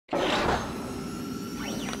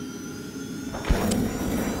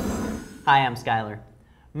Hi, I'm Skylar.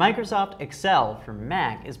 Microsoft Excel for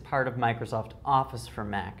Mac is part of Microsoft Office for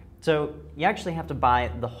Mac. So you actually have to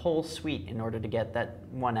buy the whole suite in order to get that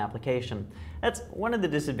one application. That's one of the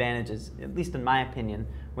disadvantages, at least in my opinion,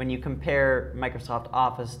 when you compare Microsoft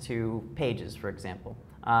Office to Pages, for example.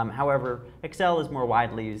 However, Excel is more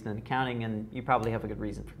widely used in accounting, and you probably have a good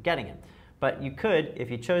reason for getting it. But you could,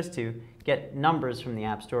 if you chose to, get Numbers from the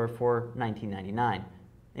App Store for $19.99.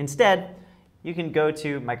 Instead, you can go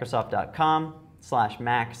to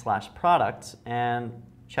Microsoft.com/Mac/products and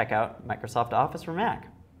check out Microsoft Office for Mac.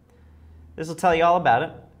 This will tell you all about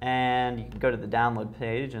it, and you can go to the download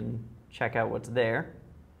page and check out what's there.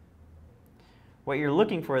 What you're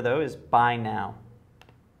looking for, though, is Buy Now.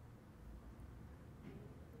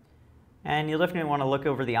 And you'll definitely want to look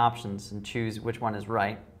over the options and choose which one is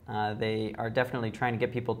right. They are definitely trying to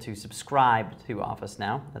get people to subscribe to Office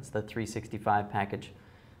now. That's the 365 package.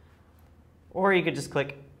 Or you could just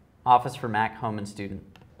click Office for Mac Home and Student.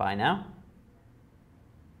 Buy Now.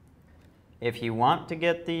 If you want to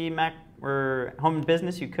get the Mac or Home and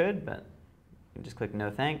Business, you could, but you can just click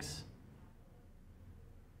No Thanks.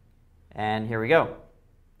 And here we go.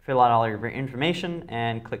 Fill out all your information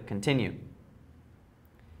and click Continue.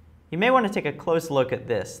 You may want to take a close look at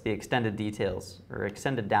this, the extended details or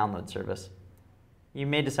extended download service. You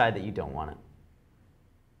may decide that you don't want it.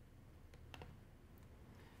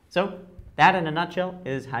 So that, in a nutshell,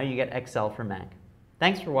 is how you get Excel for Mac.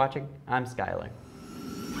 Thanks for watching. I'm Skylar.